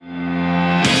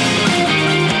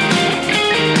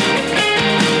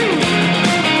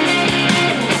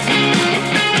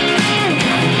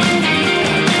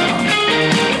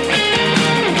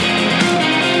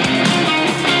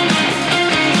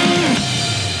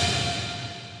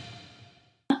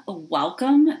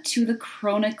welcome to the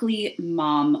Chronically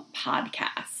Mom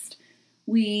podcast.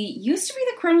 We used to be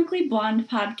the Chronically Blonde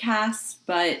podcast,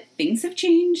 but things have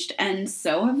changed and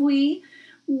so have we.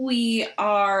 We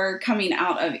are coming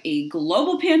out of a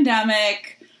global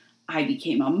pandemic. I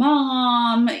became a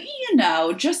mom,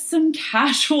 just some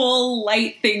casual,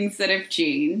 light things that have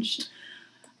changed.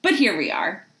 But here we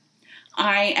are.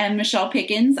 I am Michelle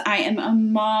Pickens. I am a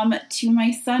mom to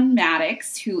my son,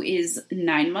 Maddox, who is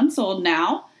 9 months old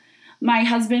now. My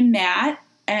husband, Matt,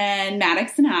 and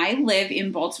Maddox and I live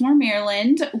in Baltimore,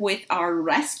 Maryland with our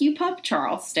rescue pup,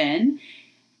 Charleston.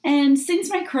 And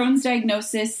since my Crohn's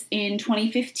diagnosis in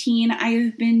 2015, I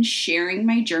have been sharing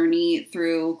my journey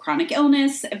through chronic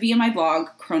illness via my blog,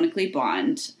 Chronically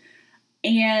Blonde.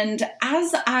 And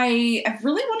as I have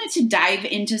really wanted to dive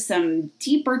into some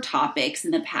deeper topics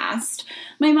in the past,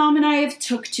 my mom and I have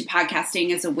took to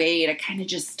podcasting as a way to kind of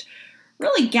just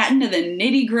really get into the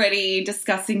nitty-gritty,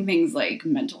 discussing things like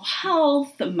mental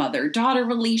health, mother-daughter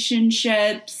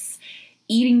relationships,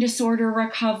 eating disorder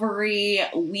recovery.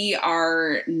 We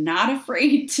are not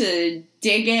afraid to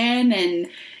dig in and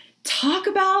talk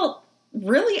about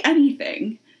really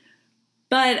anything.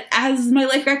 But as my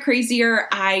life got crazier,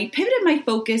 I pivoted my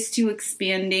focus to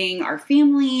expanding our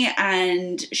family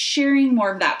and sharing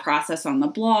more of that process on the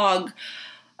blog.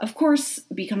 Of course,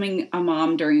 becoming a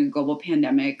mom during a global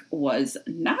pandemic was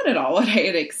not at all what I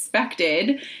had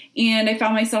expected, and I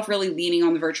found myself really leaning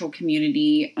on the virtual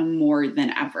community more than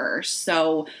ever.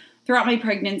 So throughout my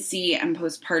pregnancy and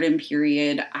postpartum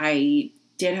period, I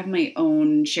did have my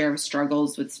own share of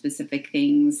struggles with specific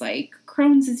things like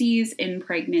Crohn's disease in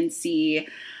pregnancy,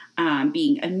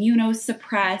 being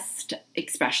immunosuppressed,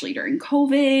 especially during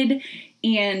COVID,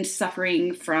 and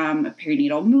suffering from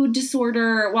perinatal mood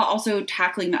disorder, while also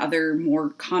tackling the other more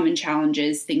common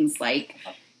challenges, things like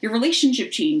your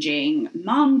relationship changing,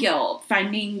 mom guilt,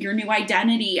 finding your new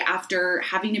identity after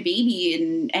having a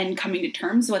baby and coming to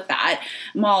terms with that.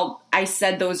 And while I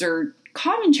said those are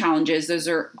common challenges, those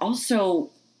are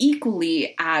also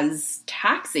equally as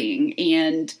taxing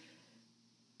and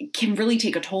can really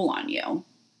take a toll on you.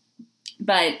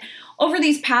 But over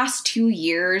these past 2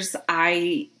 years,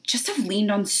 I just have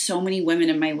leaned on so many women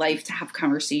in my life to have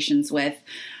conversations with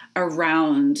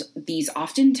around these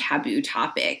often taboo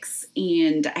topics.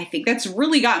 And I think that's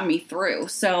really gotten me through.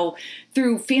 So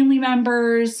through family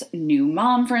members, new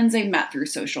mom friends I've met through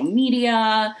social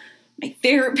media, my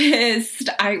therapist,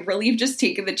 I really have just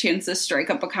taken the chance to strike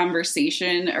up a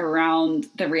conversation around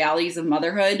the realities of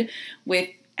motherhood with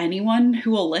anyone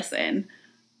who will listen.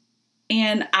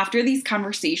 And after these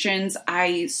conversations,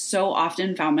 I so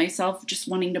often found myself just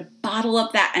wanting to bottle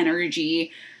up that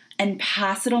energy and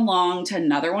pass it along to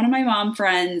another one of my mom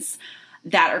friends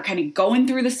that are kind of going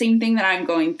through the same thing that I'm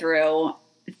going through.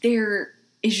 There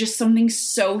is just something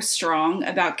so strong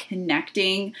about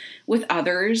connecting with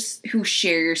others who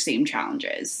share your same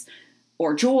challenges,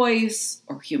 or joys,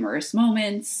 or humorous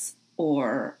moments,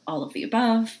 or all of the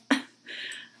above.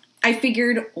 I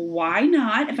figured, why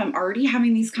not, if I'm already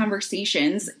having these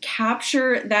conversations,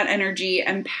 capture that energy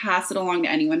and pass it along to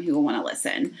anyone who will want to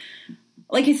listen.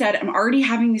 Like I said, I'm already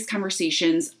having these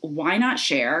conversations. Why not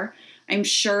share? I'm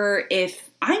sure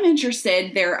if I'm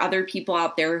interested, there are other people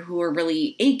out there who are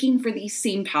really aching for these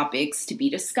same topics to be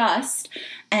discussed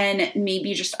and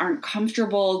maybe just aren't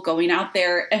comfortable going out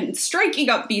there and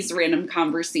striking up these random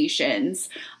conversations,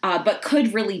 but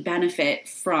could really benefit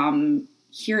from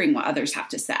hearing what others have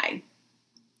to say.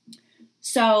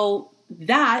 So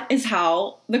that is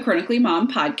how the Chronically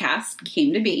Mom podcast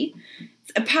came to be.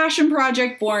 It's a passion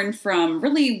project born from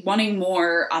really wanting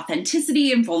more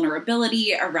authenticity and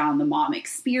vulnerability around the mom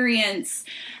experience,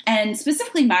 and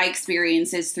specifically my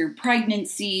experiences through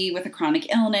pregnancy with a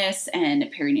chronic illness and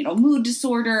perinatal mood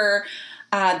disorder.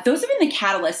 Those have been the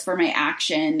catalyst for my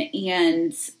action,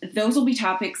 and those will be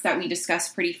topics that we discuss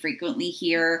pretty frequently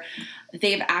here.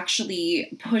 They've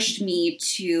actually pushed me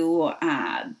to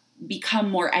become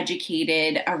more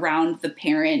educated around the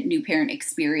new parent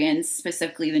experience,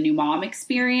 specifically the new mom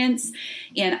experience,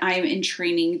 and I'm in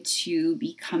training to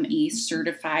become a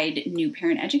certified new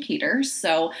parent educator.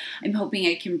 So I'm hoping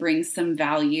I can bring some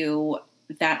value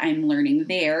that I'm learning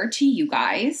there to you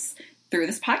guys through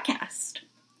this podcast.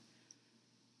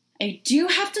 I do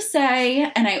have to say,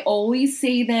 and I always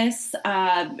say this,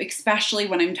 especially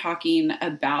when I'm talking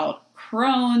about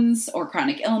Crohn's or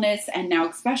chronic illness, and now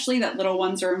especially that little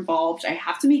ones are involved, I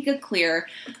have to make it clear,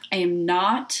 I am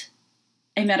not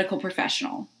a medical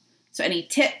professional. So any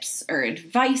tips or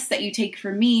advice that you take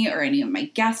from me or any of my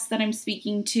guests that I'm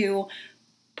speaking to,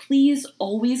 please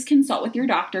always consult with your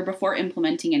doctor before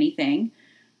implementing anything.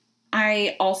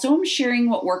 I also am sharing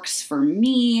what works for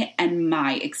me and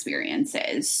my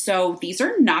experiences. So these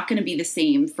are not going to be the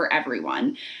same for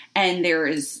everyone. And there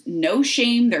is no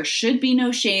shame, there should be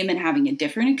no shame in having a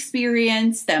different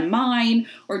experience than mine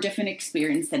or different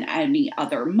experience than any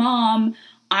other mom.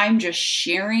 I'm just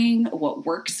sharing what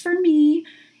works for me,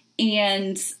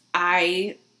 and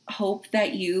I hope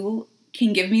that you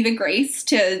can give me the grace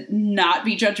to not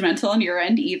be judgmental on your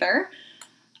end either.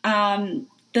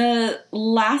 The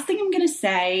last thing I'm going to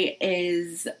say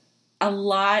is a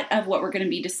lot of what we're going to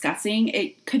be discussing,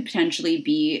 it could potentially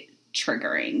be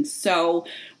triggering. So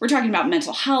we're talking about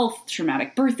mental health,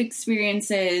 traumatic birth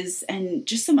experiences, and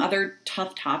just some other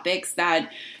tough topics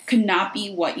that could not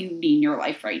be what you need in your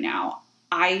life right now.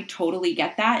 I totally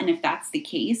get that. And if that's the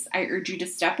case, I urge you to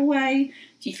step away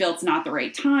if you feel it's not the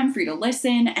right time for you to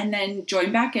listen, and then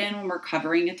join back in when we're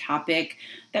covering a topic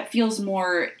that feels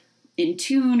more in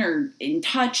tune or in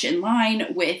touch, in line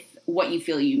with what you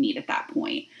feel you need at that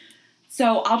point.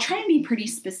 So I'll try and be pretty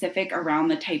specific around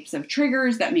the types of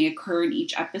triggers that may occur in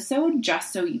each episode,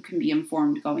 just so you can be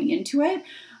informed going into it.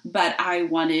 But I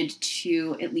wanted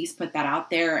to at least put that out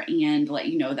there and let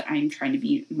you know that I'm trying to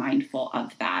be mindful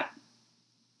of that.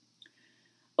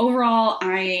 Overall,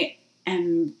 I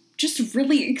am just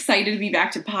really excited to be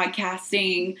back to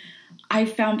podcasting.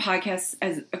 I've found podcasts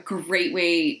as a great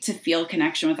way to feel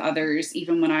connection with others,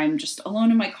 even when I'm just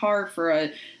alone in my car for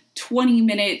a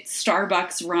 20-minute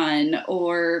Starbucks run,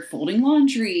 or folding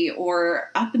laundry,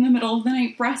 or up in the middle of the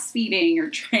night breastfeeding, or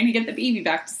trying to get the baby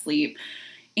back to sleep.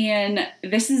 And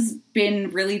this has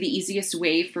been really the easiest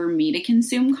way for me to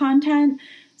consume content.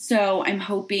 So I'm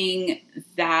hoping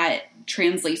that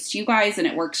translates to you guys and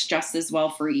it works just as well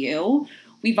for you.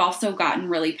 We've also gotten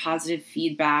really positive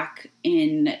feedback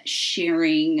in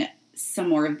sharing some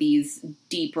more of these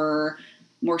deeper,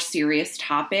 more serious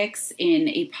topics in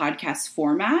a podcast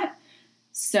format.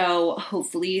 So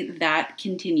hopefully that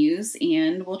continues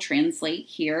and will translate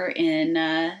here in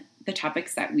the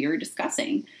topics that we are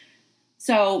discussing.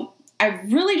 So I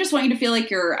really just want you to feel like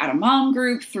you're at a mom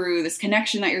group through this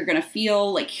connection that you're going to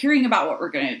feel, like hearing about what we're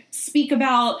going to speak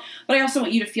about. But I also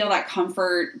want you to feel that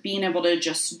comfort, being able to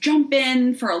just jump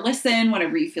in for a listen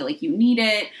whenever you feel like you need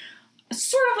it.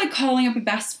 Sort of like calling up a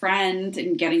best friend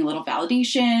and getting a little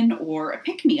validation or a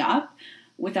pick-me-up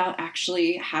without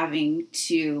actually having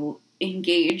to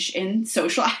engage in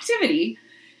social activity.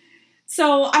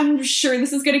 So I'm sure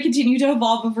this is going to continue to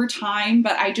evolve over time,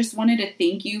 but I just wanted to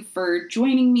thank you for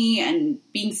joining me and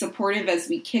being supportive as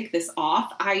we kick this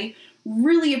off. I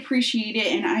really appreciate it,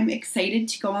 and I'm excited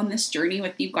to go on this journey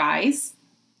with you guys.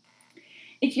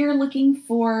 If you're looking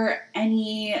for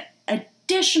any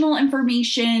additional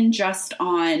information just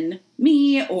on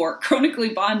me or Chronically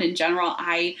Blonde in general,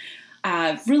 I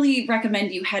really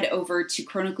recommend you head over to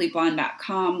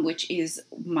chronicallyblonde.com, which is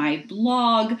my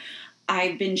blog.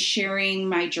 I've been sharing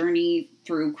my journey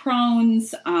through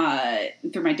Crohn's,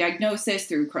 through my diagnosis,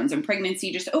 through Crohn's and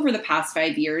pregnancy, just over the past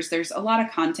 5 years. There's a lot of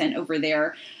content over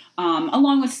there,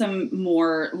 along with some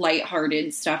more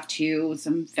lighthearted stuff too,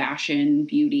 some fashion,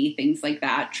 beauty, things like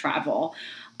that, travel.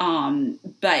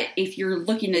 But if you're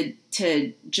looking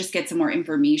to just get some more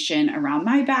information around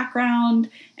my background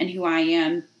and who I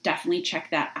am, definitely check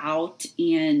that out.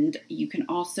 And you can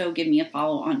also give me a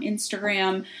follow on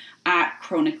Instagram at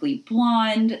Chronically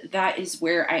Blonde. That is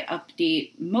where I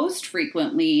update most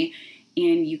frequently,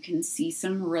 and you can see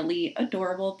some really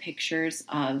adorable pictures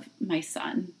of my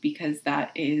son, because that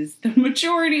is the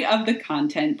majority of the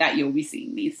content that you'll be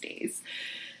seeing these days.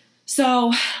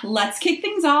 So let's kick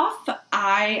things off.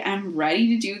 I am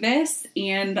ready to do this,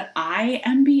 and I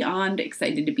am beyond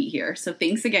excited to be here. So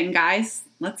thanks again, guys.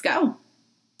 Let's go.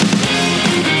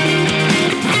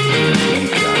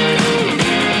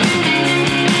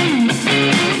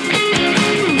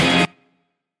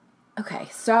 Okay,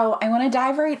 so I want to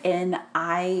dive right in.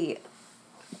 I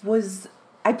put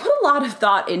a lot of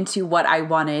thought into what I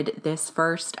wanted this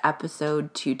first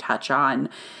episode to touch on,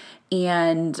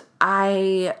 and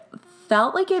I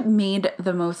felt like it made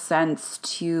the most sense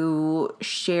to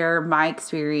share my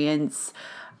experience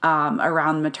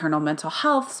around maternal mental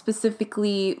health,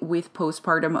 specifically with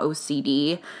postpartum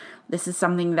OCD. This is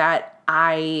something that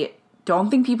I don't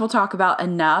think people talk about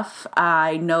enough.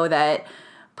 I know that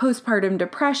postpartum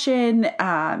depression,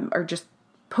 or just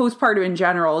postpartum in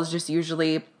general, is just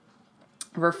usually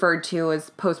referred to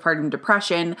as postpartum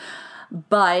depression,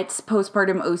 but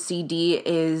postpartum OCD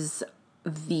is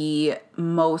the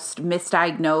most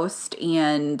misdiagnosed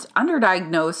and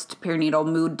underdiagnosed perinatal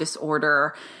mood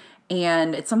disorder.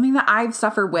 And it's something that I've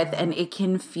suffered with, and it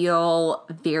can feel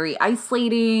very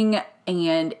isolating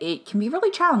and it can be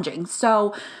really challenging.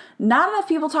 So not enough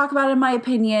people talk about it, in my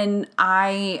opinion.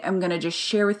 I am going to just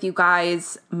share with you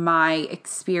guys my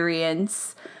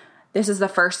experience. This is the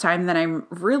first time that I'm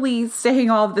really saying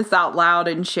all of this out loud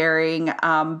and sharing,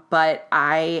 but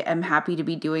I am happy to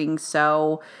be doing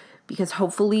so because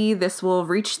hopefully this will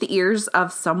reach the ears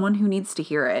of someone who needs to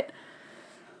hear it.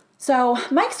 So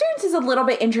my experience is a little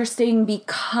bit interesting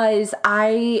because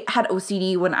I had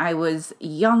OCD when I was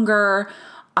younger,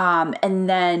 and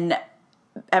then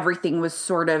everything was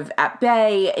sort of at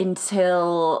bay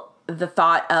until the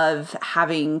thought of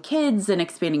having kids and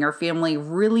expanding our family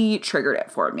really triggered it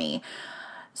for me.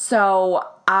 So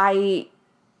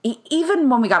even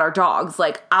when we got our dogs,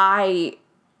 like my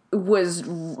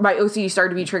OCD started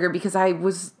to be triggered because I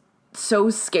was so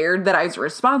scared that I was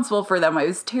responsible for them. I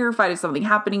was terrified of something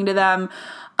happening to them,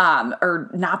 or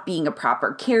not being a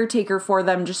proper caretaker for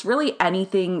them, just really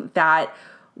anything that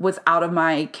was out of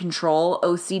my control.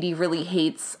 OCD really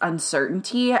hates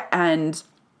uncertainty, and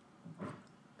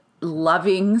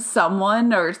loving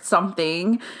someone or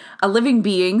something, a living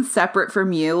being separate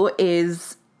from you,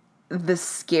 is the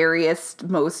scariest,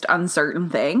 most uncertain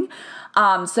thing.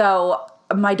 So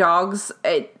my dogs,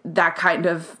 that kind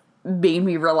of made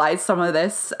me realize some of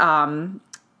this,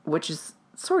 which is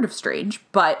sort of strange.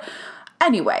 But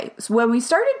anyway, so when we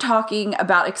started talking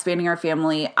about expanding our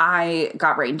family, I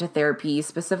got right into therapy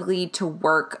specifically to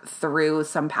work through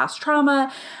some past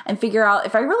trauma and figure out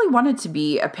if I really wanted to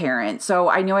be a parent. So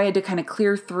I knew I had to kind of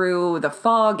clear through the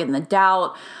fog and the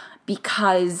doubt,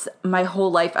 because my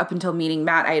whole life up until meeting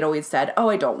Matt, I had always said, oh,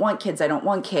 I don't want kids. I don't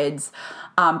want kids.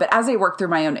 But as I worked through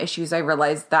my own issues, I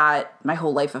realized that my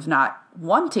whole life of not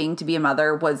wanting to be a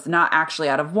mother was not actually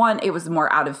out of want. It was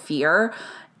more out of fear.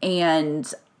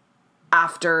 And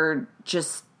after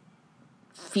just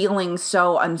feeling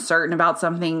so uncertain about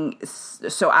something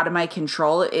so out of my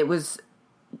control, it was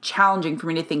challenging for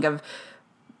me to think of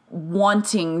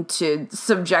wanting to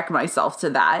subject myself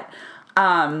to that.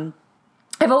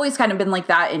 I've always kind of been like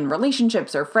that in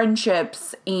relationships or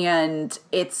friendships, and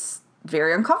it's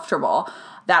very uncomfortable,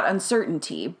 that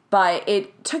uncertainty. But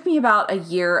it took me about a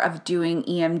year of doing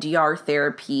EMDR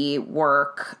therapy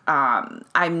work.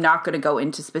 I'm not going to go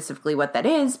into specifically what that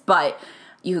is, but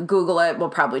you can Google it. We'll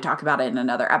probably talk about it in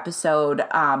another episode.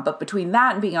 But between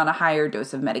that and being on a higher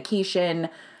dose of medication,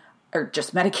 or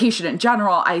just medication in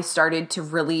general, I started to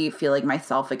really feel like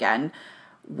myself again,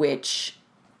 which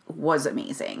was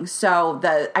amazing. So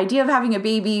the idea of having a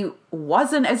baby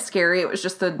wasn't as scary. It was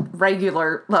just the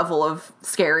regular level of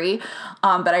scary.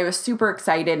 But I was super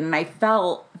excited and I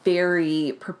felt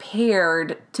very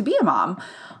prepared to be a mom.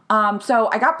 So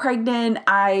I got pregnant.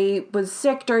 I was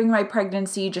sick during my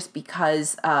pregnancy just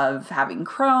because of having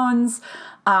Crohn's.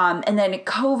 And then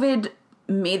COVID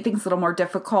made things a little more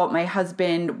difficult. My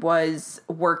husband was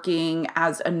working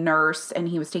as a nurse and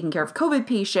he was taking care of COVID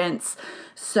patients.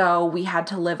 So we had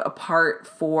to live apart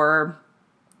for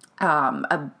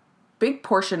a big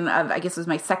portion of, I guess it was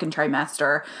my second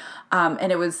trimester.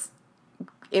 And it was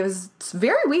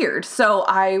very weird. So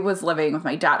I was living with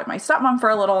my dad and my stepmom for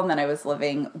a little, and then I was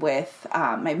living with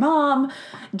my mom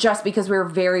just because we were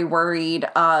very worried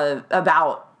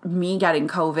about me getting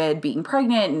COVID, being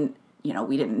pregnant, and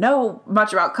we didn't know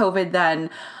much about COVID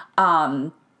then.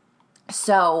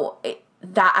 So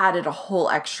that added a whole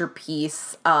extra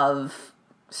piece of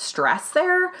stress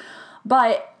there.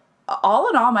 But all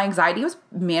in all, my anxiety was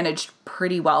managed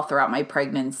pretty well throughout my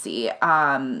pregnancy.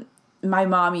 My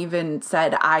mom even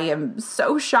said, I am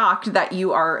so shocked that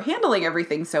you are handling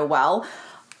everything so well,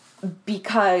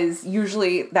 because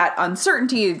usually that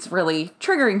uncertainty is really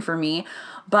triggering for me.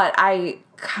 But I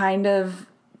kind of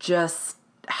just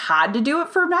had to do it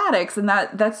for Maddox, and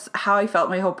that's how I felt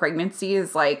my whole pregnancy,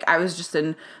 is like I was just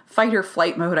in fight or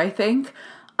flight mode, I think.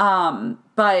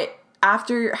 But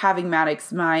after having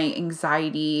Maddox, my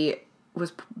anxiety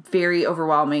was very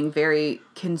overwhelming, very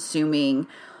consuming,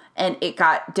 and it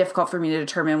got difficult for me to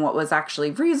determine what was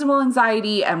actually reasonable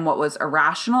anxiety and what was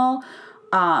irrational.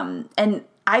 And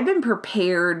I've been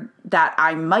prepared that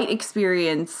I might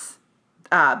experience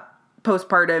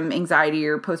postpartum anxiety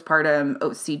or postpartum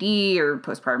OCD or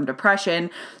postpartum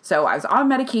depression. So I was on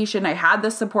medication. I had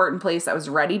the support in place. I was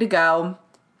ready to go.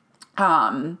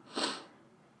 I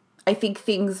think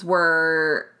things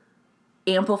were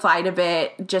amplified a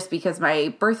bit just because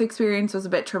my birth experience was a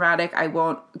bit traumatic. I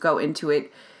won't go into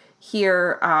it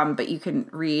here, but you can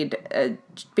read a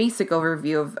basic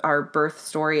overview of our birth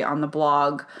story on the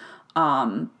blog.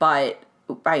 But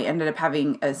I ended up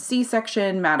having a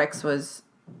C-section. Maddox was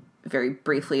very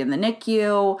briefly in the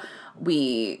NICU.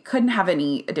 we couldn't have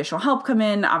any additional help come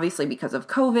in, obviously because of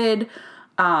COVID.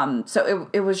 So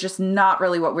it was just not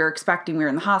really what we were expecting. We were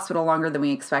in the hospital longer than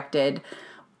we expected.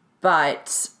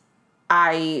 But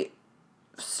I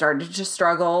started to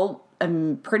struggle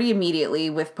pretty immediately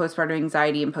with postpartum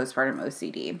anxiety and postpartum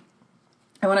OCD.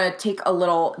 I want to take a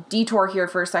little detour here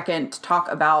for a second to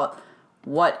talk about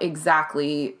what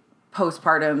exactly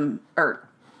postpartum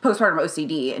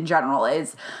OCD in general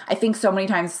is. I think so many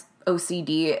times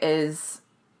OCD is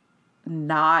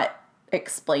not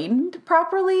explained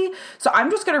properly. So I'm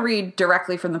just going to read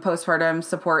directly from the Postpartum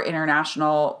Support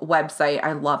International website.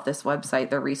 I love this website.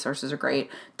 Their resources are great.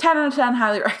 10 out of 10,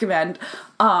 highly recommend.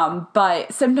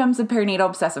 But symptoms of perinatal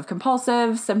obsessive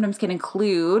compulsive symptoms can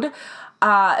include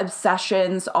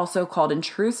obsessions, also called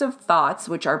intrusive thoughts,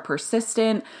 which are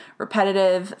persistent,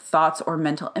 repetitive thoughts or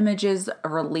mental images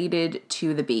related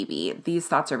to the baby. These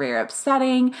thoughts are very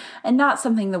upsetting and not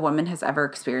something the woman has ever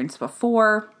experienced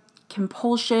before.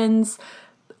 Compulsions,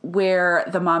 where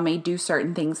the mom may do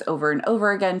certain things over and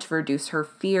over again to reduce her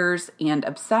fears and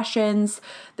obsessions.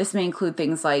 This may include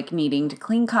things like needing to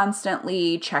clean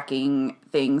constantly, checking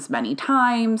things many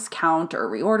times, count or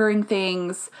reordering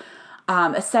things.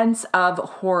 A sense of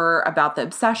horror about the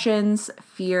obsessions,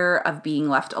 fear of being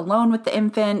left alone with the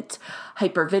infant,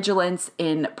 hypervigilance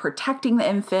in protecting the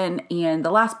infant, and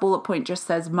the last bullet point just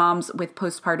says moms with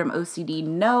postpartum OCD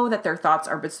know that their thoughts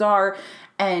are bizarre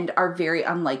and are very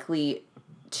unlikely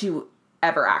to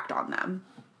ever act on them.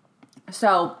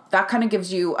 So that kind of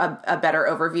gives you a better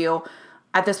overview.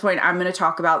 At this point, I'm going to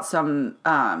talk about some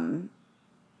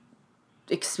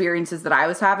experiences that I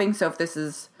was having. So if this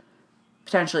is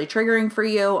potentially triggering for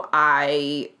you,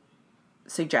 I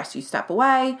suggest you step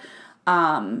away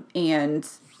and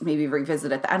maybe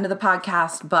revisit at the end of the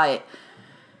podcast. But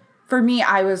for me,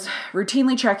 I was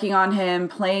routinely checking on him,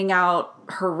 playing out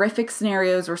horrific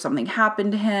scenarios where something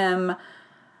happened to him.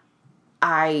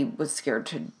 I was scared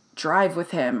to drive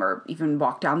with him or even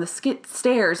walk down the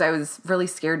stairs. I was really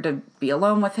scared to be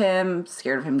alone with him,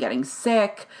 scared of him getting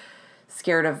sick,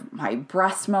 scared of my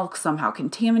breast milk somehow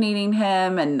contaminating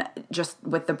him. And just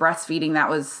with the breastfeeding, that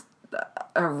was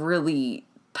a really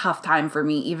tough time for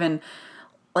me. Even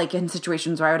like in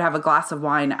situations where I would have a glass of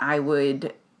wine, I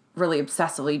would really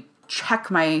obsessively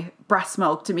check my breast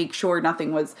milk to make sure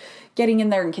nothing was getting in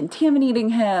there and contaminating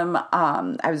him.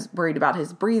 I was worried about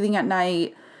his breathing at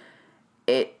night.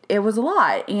 It was a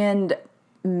lot. And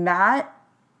Matt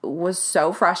was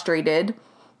so frustrated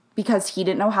because he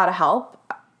didn't know how to help.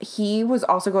 He was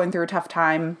also going through a tough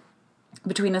time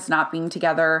between us not being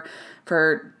together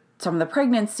for some of the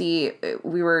pregnancy.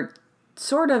 He was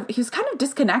kind of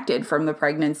disconnected from the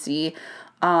pregnancy.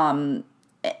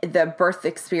 The birth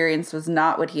experience was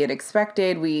not what he had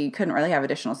expected. We couldn't really have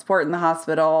additional support in the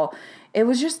hospital. It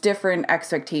was just different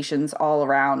expectations all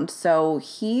around. So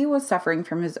he was suffering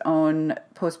from his own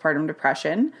postpartum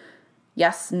depression.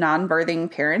 Yes,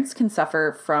 non-birthing parents can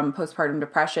suffer from postpartum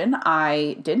depression.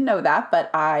 I didn't know that,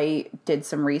 but I did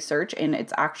some research and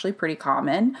it's actually pretty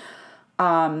common.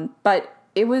 But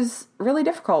it was really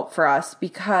difficult for us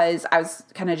because I was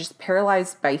kind of just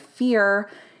paralyzed by fear,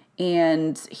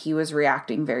 and he was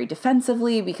reacting very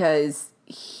defensively because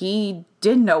he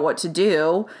didn't know what to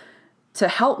do to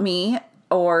help me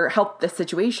or help the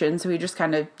situation. So he just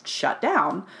kind of shut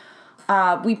down.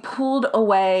 We pulled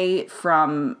away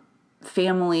from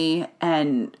family,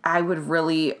 and I would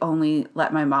really only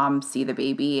let my mom see the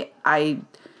baby. I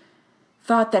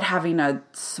thought that having a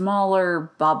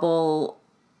smaller bubble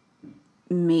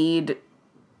made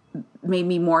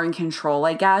me more in control,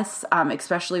 I guess.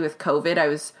 Especially with COVID, I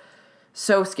was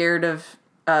so scared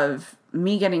of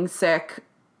me getting sick,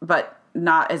 but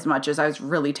not as much as I was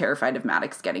really terrified of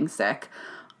Maddox getting sick.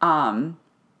 Matt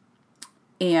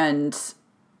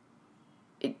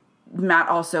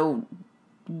also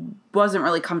wasn't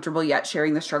really comfortable yet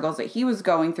sharing the struggles that he was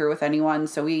going through with anyone.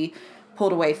 So we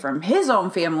pulled away from his own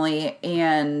family,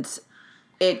 and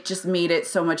it just made it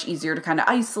so much easier to kind of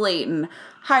isolate and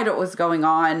hide what was going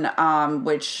on,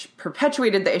 which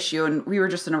perpetuated the issue. And we were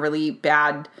just in a really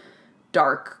bad,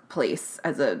 dark place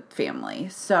as a family.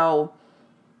 So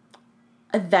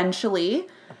eventually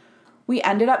we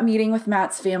ended up meeting with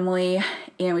Matt's family,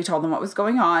 and we told them what was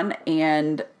going on.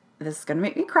 And this is going to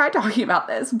make me cry talking about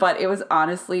this, but it was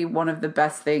honestly one of the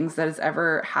best things that has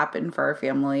ever happened for our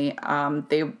family.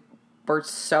 They were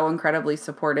so incredibly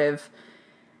supportive.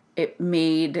 It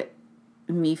made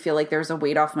me feel like there was a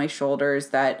weight off my shoulders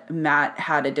that Matt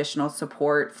had additional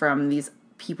support from these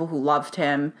people who loved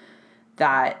him,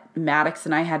 that Maddox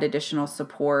and I had additional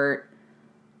support,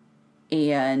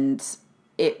 and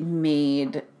it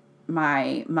made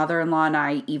my mother-in-law and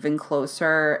I even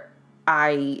closer.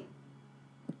 I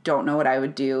don't know what I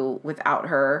would do without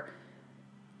her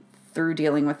through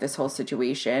dealing with this whole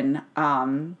situation.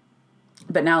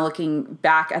 But now looking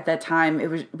back at that time,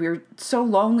 we were so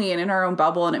lonely and in our own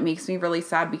bubble, and it makes me really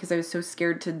sad because I was so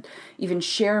scared to even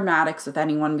share Maddox with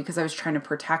anyone because I was trying to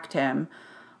protect him.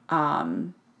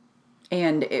 And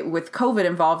with COVID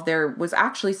involved, there was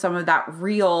actually some of that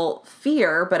real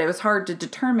fear, but it was hard to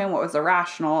determine what was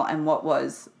irrational and what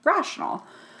was rational.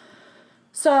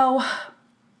 So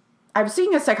I was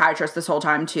seeing a psychiatrist this whole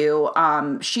time too.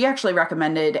 She actually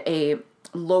recommended a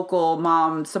local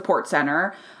mom support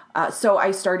center. So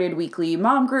I started weekly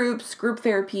mom groups, group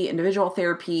therapy, individual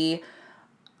therapy,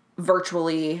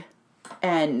 virtually,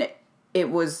 and it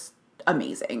was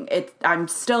amazing. I'm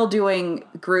still doing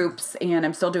groups and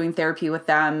I'm still doing therapy with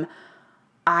them.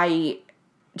 I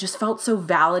just felt so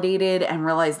validated and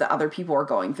realized that other people were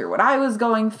going through what I was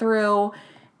going through.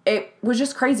 It was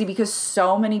just crazy because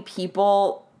so many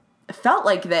people felt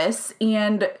like this,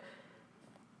 and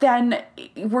then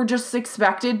we're just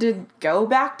expected to go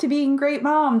back to being great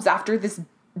moms after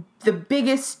the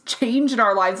biggest change in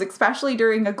our lives, especially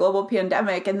during a global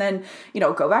pandemic. And then,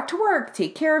 go back to work,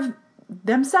 take care of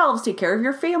themselves, take care of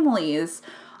your families.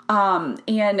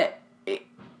 And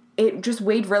it just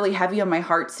weighed really heavy on my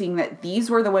heart seeing that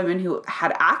these were the women who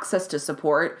had access to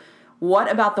support.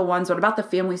 What about the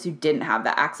families who didn't have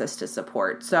that access to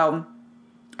support? So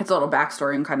it's a little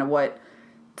backstory and kind of what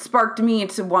sparked me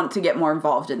to want to get more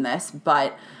involved in this.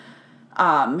 But,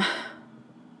 all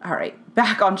right,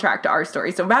 back on track to our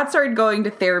story. So Matt started going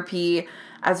to therapy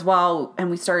as well, and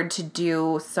we started to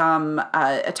do some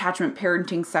attachment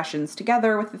parenting sessions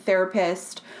together with the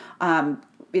therapist.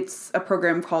 It's a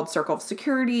program called Circle of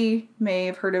Security. May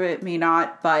have heard of it, may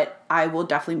not, but I will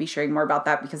definitely be sharing more about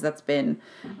that because that's been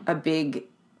a big,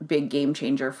 big game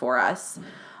changer for us.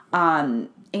 And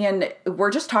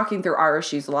we're just talking through our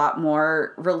issues a lot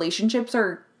more. Relationships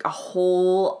are a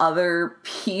whole other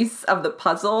piece of the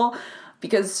puzzle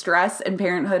because stress and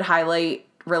parenthood highlight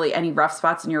really any rough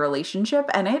spots in your relationship.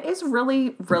 And it is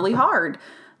really, really hard.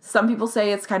 Some people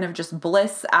say it's kind of just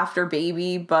bliss after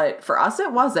baby, but for us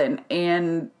it wasn't.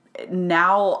 And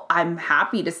now I'm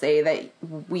happy to say that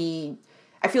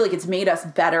I feel like it's made us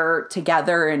better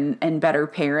together and better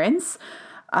parents.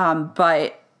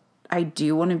 But I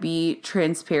do want to be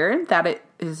transparent that it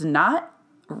is not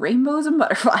rainbows and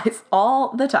butterflies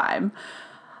all the time.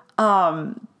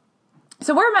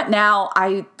 So where I'm at now,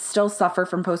 I still suffer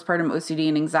from postpartum OCD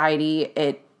and anxiety.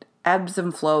 It ebbs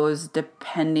and flows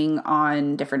depending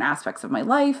on different aspects of my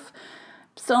life.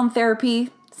 Still in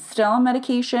therapy, still on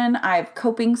medication. I have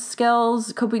coping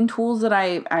skills, coping tools that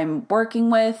I'm working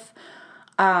with.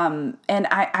 And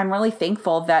I'm really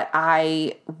thankful that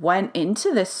I went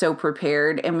into this so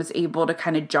prepared and was able to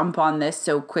kind of jump on this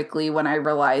so quickly when I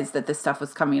realized that this stuff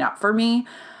was coming up for me.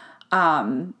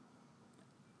 But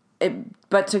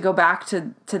to go back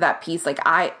to that piece, like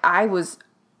I was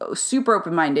super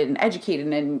open-minded and educated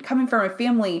and coming from a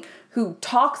family who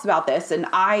talks about this, and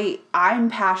I'm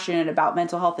passionate about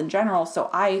mental health in general, so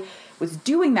I was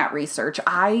doing that research.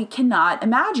 I cannot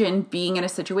imagine being in a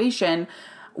situation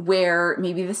where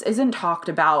maybe this isn't talked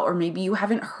about, or maybe you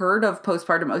haven't heard of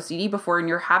postpartum OCD before and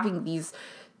you're having these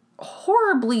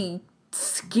horribly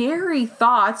scary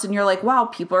thoughts and you're like, wow,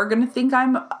 people are going to think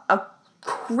I'm a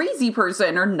crazy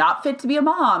person or not fit to be a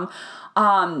mom.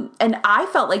 And I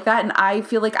felt like that, and I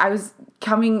feel like I was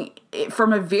coming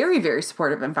from a very, very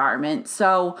supportive environment.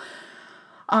 So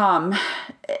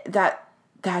that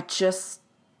just,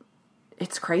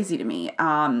 it's crazy to me.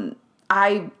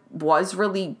 I was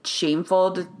really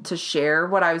shameful to share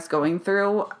what I was going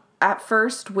through at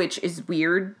first, which is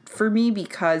weird for me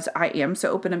because I am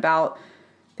so open about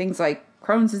things like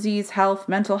Crohn's disease, health,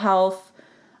 mental health,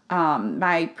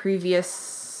 my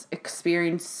previous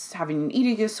experience having an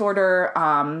eating disorder.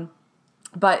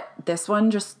 But this one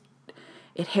just,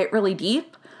 it hit really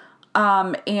deep.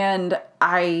 And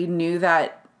I knew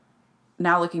that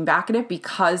now looking back at it,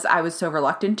 because I was so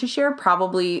reluctant to share,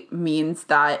 probably means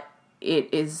that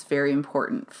it is very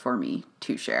important for me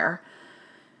to share.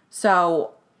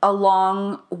 So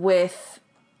along with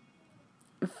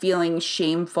feeling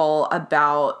shameful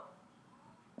about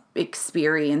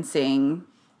experiencing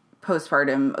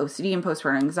postpartum OCD and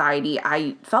postpartum anxiety,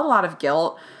 I felt a lot of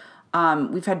guilt.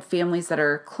 We've had families that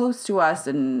are close to us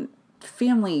and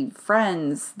family,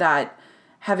 friends that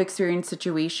have experienced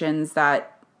situations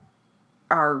that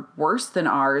are worse than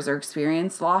ours or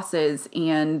experienced losses.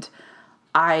 And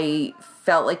I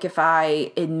felt like if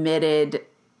I admitted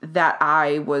that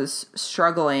I was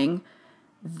struggling,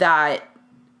 that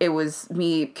it was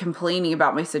me complaining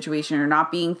about my situation or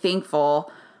not being thankful,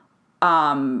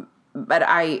 But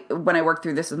when I work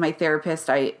through this with my therapist,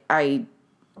 I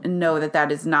know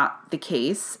that is not the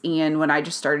case. And when I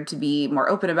just started to be more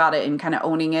open about it and kind of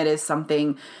owning it as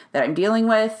something that I'm dealing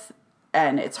with,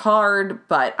 and it's hard,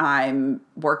 but I'm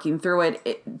working through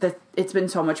it, it's been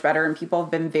so much better, and people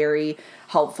have been very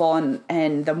helpful.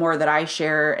 And the more that I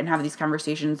share and have these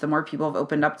conversations, the more people have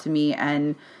opened up to me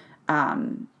and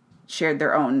shared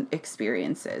their own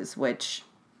experiences, which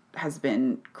has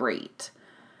been great.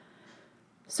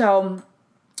 So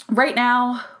right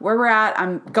now, where we're at,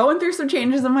 I'm going through some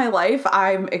changes in my life.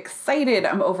 I'm excited.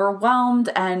 I'm overwhelmed.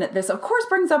 And this, of course,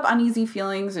 brings up uneasy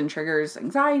feelings and triggers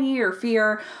anxiety or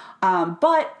fear.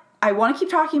 But I want to keep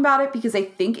talking about it because I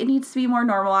think it needs to be more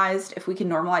normalized. If we can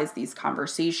normalize these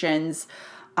conversations,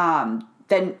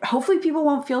 then hopefully people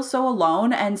won't feel so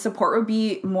alone and support would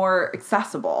be more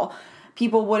accessible.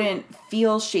 People wouldn't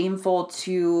feel shameful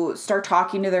to start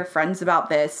talking to their friends about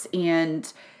this,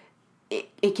 and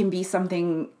it can be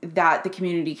something that the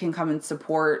community can come and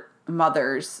support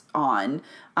mothers on,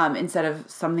 instead of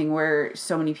something where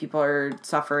so many people are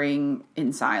suffering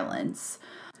in silence.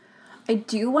 I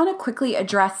do want to quickly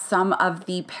address some of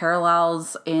the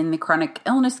parallels in the chronic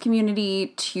illness community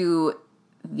to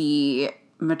the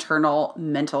maternal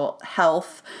mental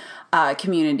health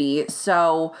community.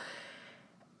 So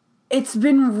it's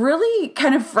been really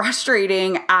kind of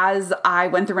frustrating as I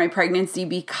went through my pregnancy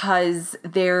because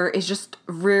there is just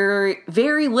very,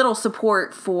 very little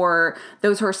support for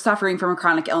those who are suffering from a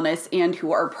chronic illness and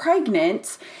who are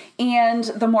pregnant. And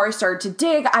the more I started to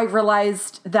dig, I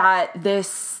realized that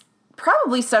this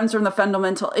probably stems from the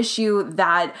fundamental issue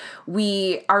that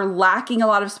we are lacking a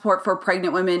lot of support for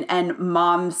pregnant women and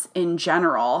moms in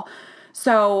general.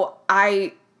 So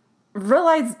I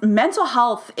realized mental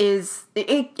health is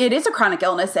a chronic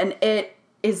illness, and it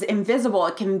is invisible.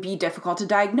 It can be difficult to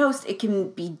diagnose. It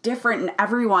can be different in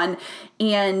everyone.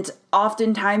 And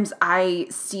oftentimes I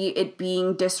see it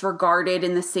being disregarded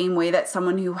in the same way that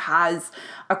someone who has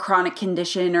a chronic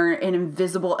condition or an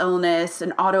invisible illness,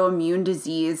 an autoimmune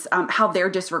disease, how they're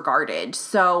disregarded.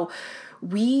 So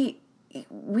we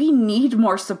need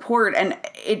more support. And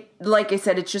it, like I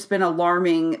said, it's just been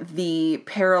alarming, the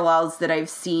parallels that I've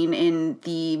seen in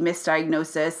the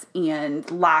misdiagnosis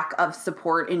and lack of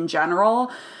support in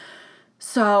general.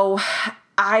 So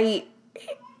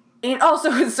it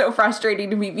also is so frustrating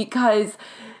to me because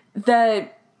the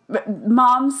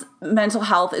mom's mental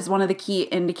health is one of the key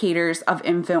indicators of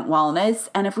infant wellness.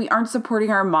 And if we aren't supporting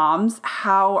our moms,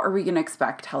 how are we going to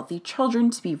expect healthy children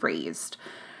to be raised?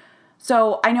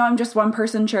 So I know I'm just one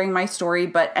person sharing my story,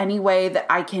 but any way that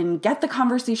I can get the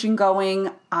conversation going,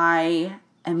 I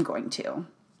am going to.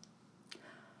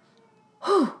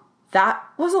 Whew, that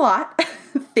was a lot.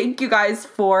 Thank you guys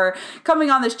for coming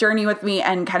on this journey with me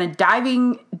and kind of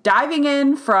diving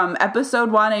in from episode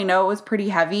 1. I know it was pretty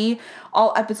heavy.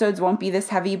 All episodes won't be this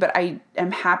heavy, but I am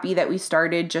happy that we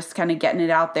started just kind of getting it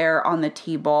out there on the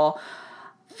table.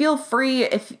 Feel free,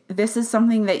 if this is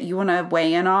something that you want to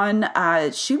weigh in on,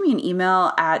 shoot me an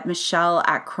email at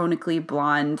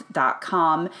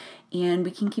michelle@chronicallyblonde.com and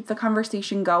we can keep the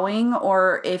conversation going.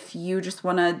 Or if you just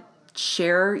want to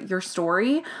share your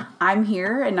story, I'm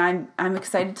here and I'm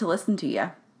excited to listen to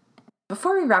you.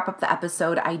 Before we wrap up the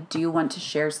episode, I do want to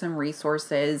share some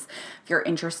resources. If you're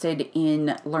interested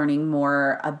in learning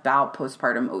more about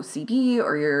postpartum OCD,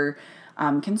 or you're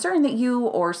concerned that you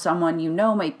or someone you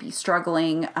know might be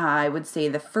struggling, I would say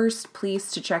the first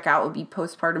place to check out would be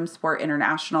Postpartum Support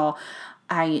International.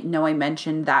 I know I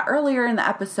mentioned that earlier in the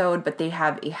episode, but they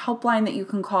have a helpline that you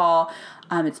can call.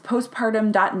 It's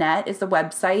postpartum.net is the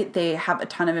website. They have a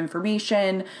ton of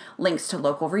information, links to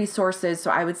local resources.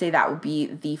 So I would say that would be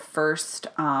the first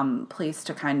place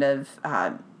to kind of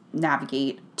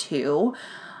navigate to.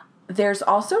 There's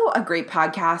also a great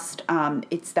podcast.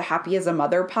 It's the Happy as a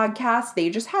Mother podcast. They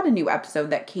just had a new episode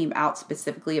that came out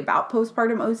specifically about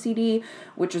postpartum OCD,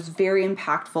 which was very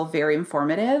impactful, very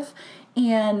informative.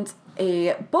 And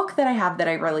a book that I have that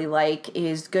I really like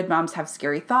is Good Moms Have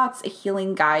Scary Thoughts, A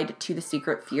Healing Guide to the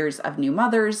Secret Fears of New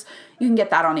Mothers. You can get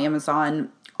that on Amazon.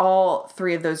 All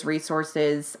three of those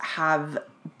resources have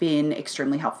been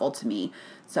extremely helpful to me.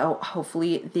 So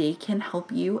hopefully they can help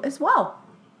you as well.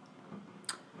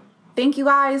 Thank you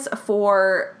guys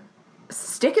for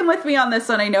sticking with me on this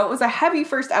one. I know it was a heavy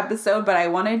first episode, but I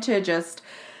wanted to just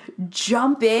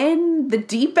jump in the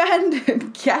deep end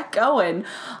and get going.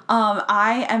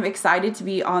 I am excited to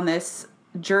be on this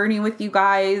journey with you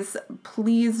guys.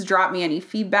 Please drop me any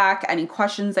feedback, any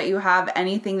questions that you have,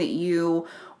 anything that you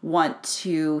want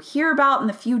to hear about in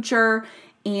the future.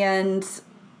 And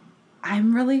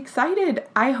I'm really excited.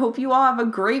 I hope you all have a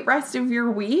great rest of your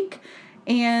week.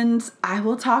 And I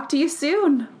will talk to you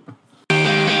soon.